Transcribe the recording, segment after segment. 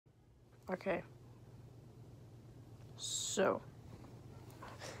Okay. So,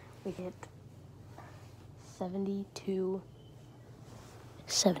 we hit 72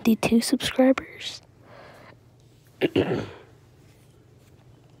 subscribers. And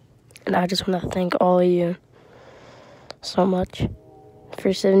I just want to thank all of you so much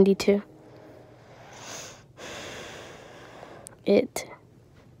for 72. It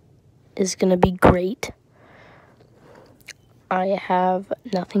is going to be great. I have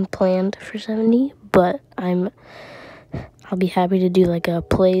nothing planned for 70, but I'll be happy to do like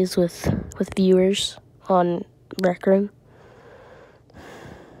plays with viewers on Rec Room.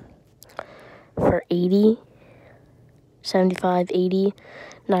 For 80, 75, 80,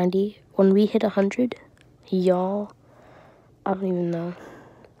 90. When we hit 100, y'all, I don't even know.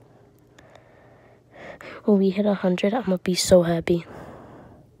 When we hit 100, I'm gonna be so happy.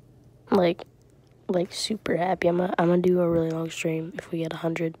 Like super happy. I'm gonna do a really long stream if we get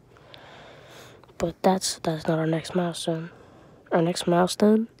 100. But that's not our next milestone. Our next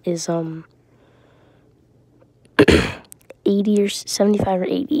milestone is 80 or 75 or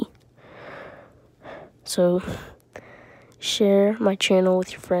 80. So share my channel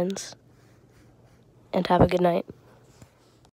with your friends and have a good night.